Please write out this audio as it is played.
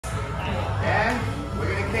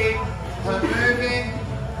her moving.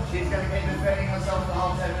 She's going to keep defending herself the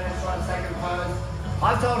whole 10 minutes, trying to stay composed.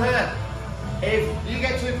 I've told her, if you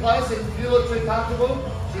get too close and you look too comfortable,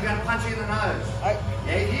 she's going to punch you in the nose.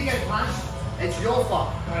 Yeah, if you get punched, it's your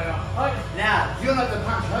fault. Now, if you're not going to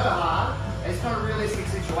punch her hard, it's not a realistic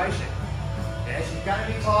situation. Yeah, she's going to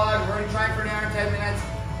be tired. We're already trained for an hour and 10 minutes.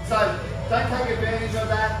 So don't take advantage of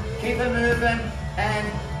that. Keep her moving and,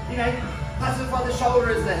 you know, pacify the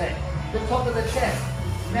shoulder as the head, the top of the chest.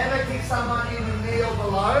 Never kick someone in the knee or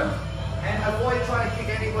below and avoid trying to kick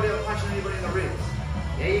anybody or punching anybody in the ribs.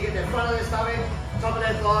 Yeah, you get the front of their stomach, top of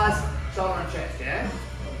their thighs, shoulder and chest, yeah?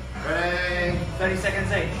 Ready? 30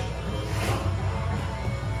 seconds each.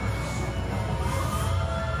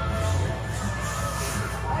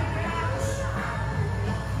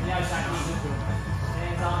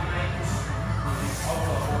 Hands on, mate.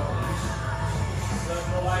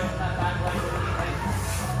 Circle away from that back leg.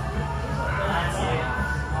 That's it.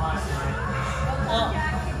 Nice, mate.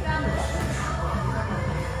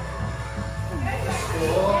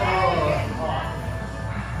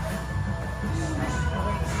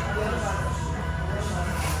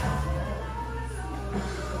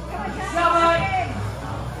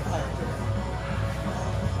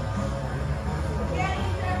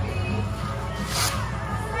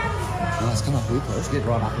 Nice, come on, Hooper. Let's get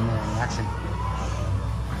right up in there in action.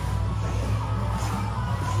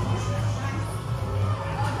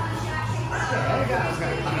 That guy's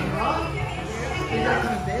going to come in, right? He's not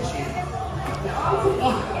coming there, shit.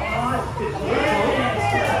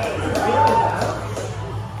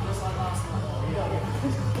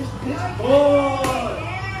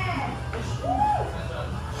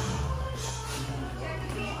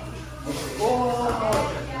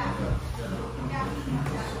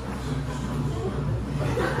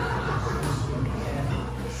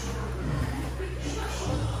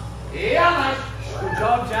 Yeah, mate. Good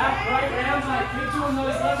job, Jack. Great round, mate. Keep doing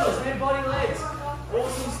those levels. Head, body, legs.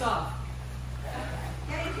 Awesome stuff.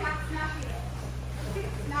 Get him, Jack. Smash him.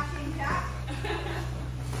 Smash him, Jack.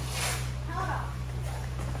 Hold up.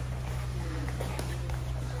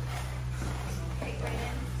 Keep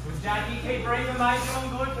breathing. Good, Jacqui. Keep breathing, mate.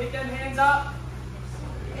 Doing good. Keep them hands up.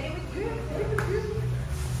 Get him with good. Get him with good.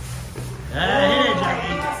 Yeah, hit it,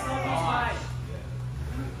 Jacqui. Nice.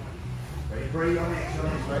 Ready, breathe on it. Come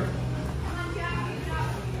on, Jack.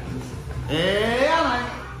 Yeah, mate.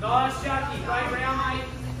 Nice, Jacqui. Great round, mate.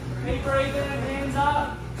 Keep breathing. Hands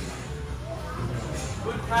up.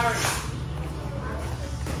 Good carry.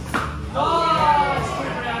 Nice.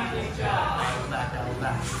 Good round, big Jack.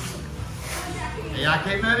 Back. Yeah,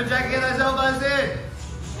 keep moving, Jacqui. Get those elbows in.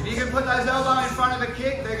 If you can put those elbows in front of a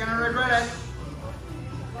kick, they're going to regret it.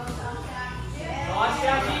 Nice,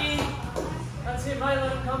 Jacqui. That's it, mate.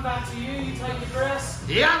 Let him come back to you. You take your rest.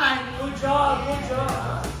 Yeah, mate. Good job. Good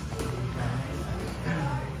job.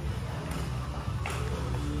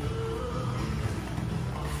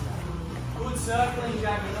 Good circling,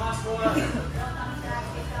 Jacqui. Nice work.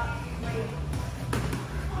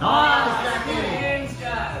 Nice, Jacqui. Good hands,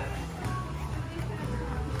 Jack.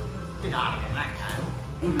 Bit harder than that, Kale.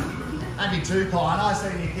 That'd be too kind. I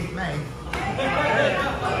seen you kick me.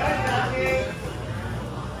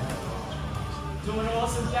 Doing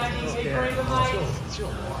awesome, Jacqui. Keep breathing, mate.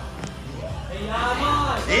 Yeah,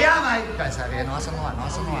 nice. Yeah, mate. Go, Xavier. Nice and light.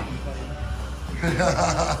 Nice and light.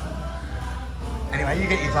 Anyway, you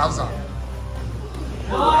get your gloves on.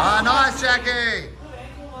 Nice, Jacqui. Good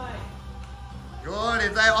ankle, mate. Good.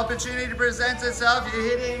 If the opportunity presents itself, you're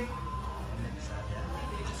hitting.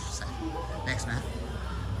 Next, man.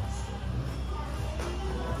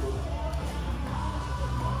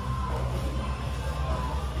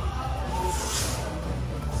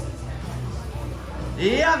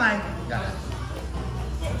 Yeah, mate. Got it.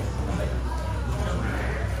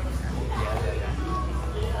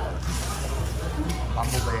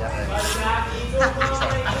 Bumblebee out there. Go, Jacqui. Good work,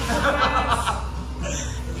 mate.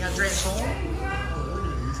 You got transform?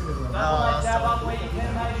 Double dab up where you can,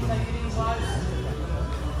 maybe take it in close.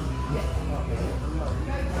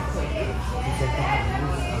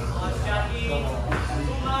 Nice, Jacqui.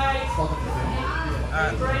 Good, mate.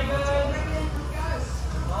 Keep breathing.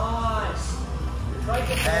 Nice. Break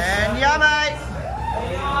it down. And yeah, mate.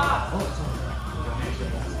 There you are.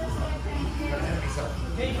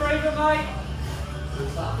 Keep breathing, mate.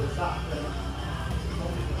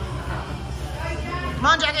 Come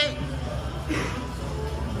on, Jacqui.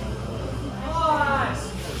 Nice.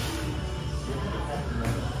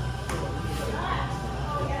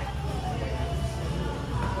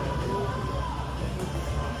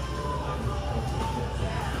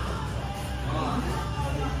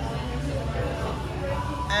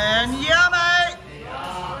 And yeah, mate.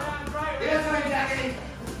 Great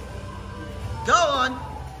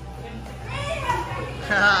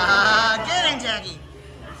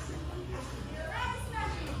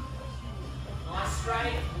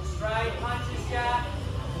Straight punches, Jack.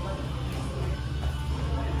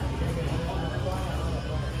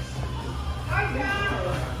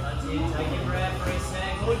 That's it. Take your breath,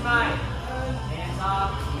 reset. Good, mate. Hands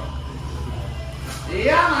up.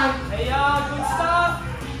 Yeah, mate. Hey, good stuff.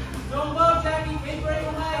 Doing well, Jacqui. Keep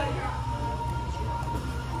breathing, mate.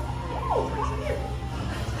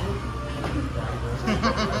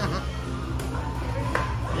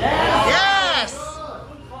 Yes!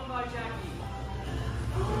 Good combo, Jacqui.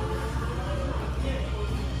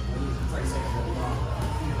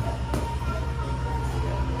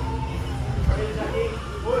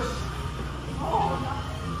 Push.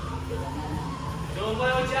 Doing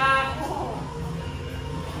well, Jack.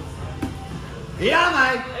 Yeah,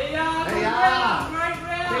 mate. Hey, Hey, good round. Great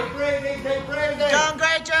round. Keep breathing, keep breathing. Going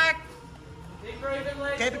great, Jack. Keep breathing,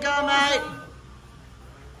 Lee. Keep it going, mate.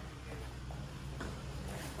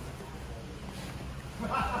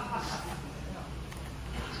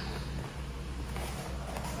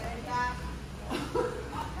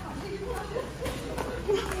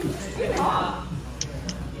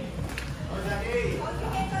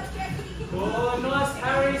 Oh, nice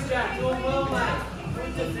carries, Jack. Doing well, mate.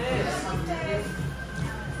 Good defense.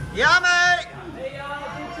 Yeah, mate. Hey,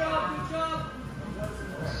 good job, good job.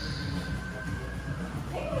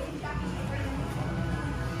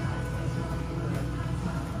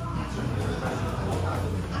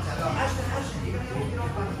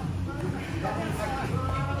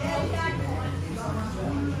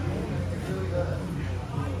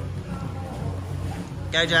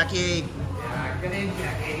 Go, Jacqui. Yeah, get in,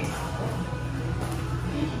 Jacqui.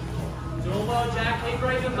 Doing well, Jack. Keep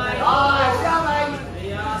breathing, mate. Nice, yeah, mate.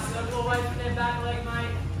 Hey, circle away from their back leg,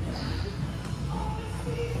 mate.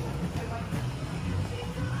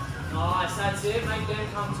 Nice, that's it. Make them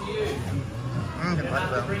come to you. You Good don't play, have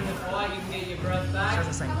to Bill. bring the fight. You can get your breath back. Sounds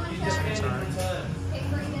the same. You defend in return.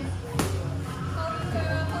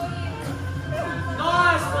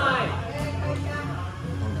 Nice, mate.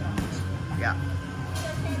 Yeah.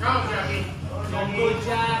 Go, Jacqui. Doing good,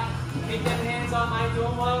 Jack. Keep them hands up, mate.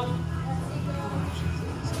 Doing well.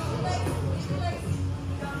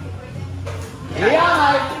 Yeah,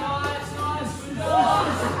 mate. Nice, nice. Good job.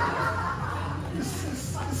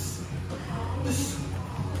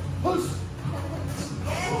 Push.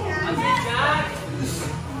 That's it, Jack.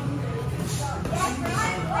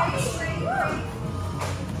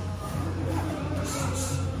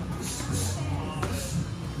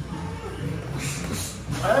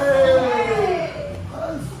 Hey.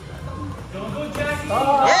 Doing good, Jacqui.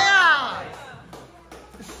 Yeah!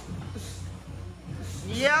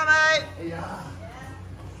 Yeah, mate. Yeah.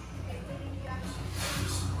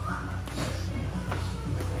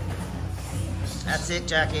 That's it,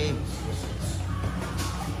 Jacqui.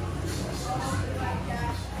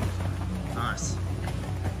 Nice.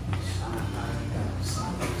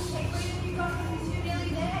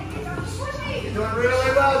 You're doing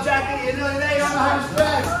really well, Jacqui. You're nearly there. You're on the home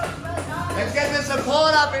stretch. Let's get the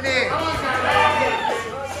support up in here.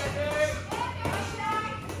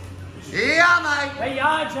 Yeah, mate. Hey,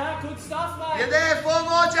 Jack. Good stuff, mate. You're there. 4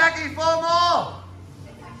 more, Jacqui. 4 more.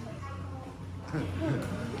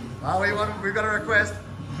 We've got a request.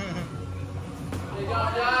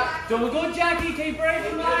 Doing good, Jacqui. Keep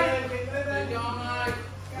breathing, mate.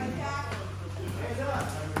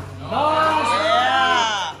 Nice.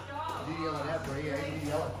 Yeah! You yell it out, Bree. You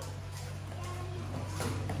yell it.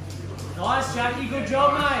 Nice, Jacqui. Good job,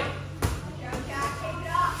 mate.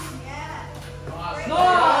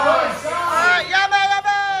 Nice. Alright, yeah, mate, yeah,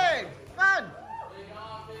 mate! Come on!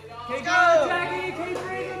 Keep go. going, Jacqui. Keep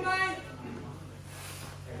breathing, mate.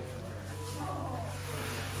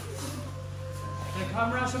 They come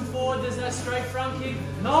rushing forward. There's that straight front kick.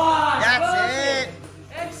 Nice. That's Perfect. it.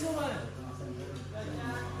 Excellent.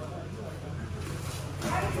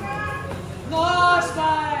 Nice,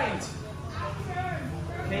 mate.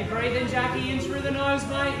 Keep breathing, Jacqui. In through the nose,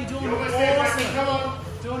 mate. You're doing awesome. Come on.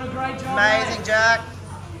 Doing a great job, Amazing, mate. Jack.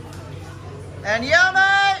 And yeah,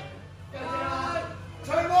 mate! 2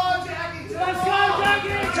 more, Jacqui. 2 Let's more. go,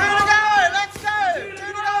 Jacqui. 2 to go! Let's go! 2 to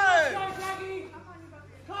Let's go! go, Jacqui.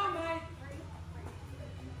 Come on, mate.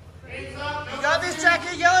 Hands up. You got this,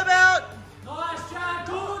 Jacqui. Yellow belt! Nice, Jack.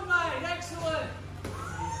 Good, mate. Excellent.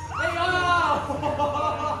 Hey,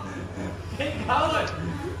 Keep going.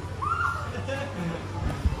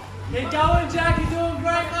 Keep going, Jack. You're doing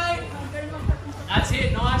great, mate. That's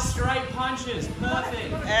it. Nice straight punches.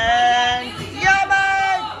 Perfect. And yeah!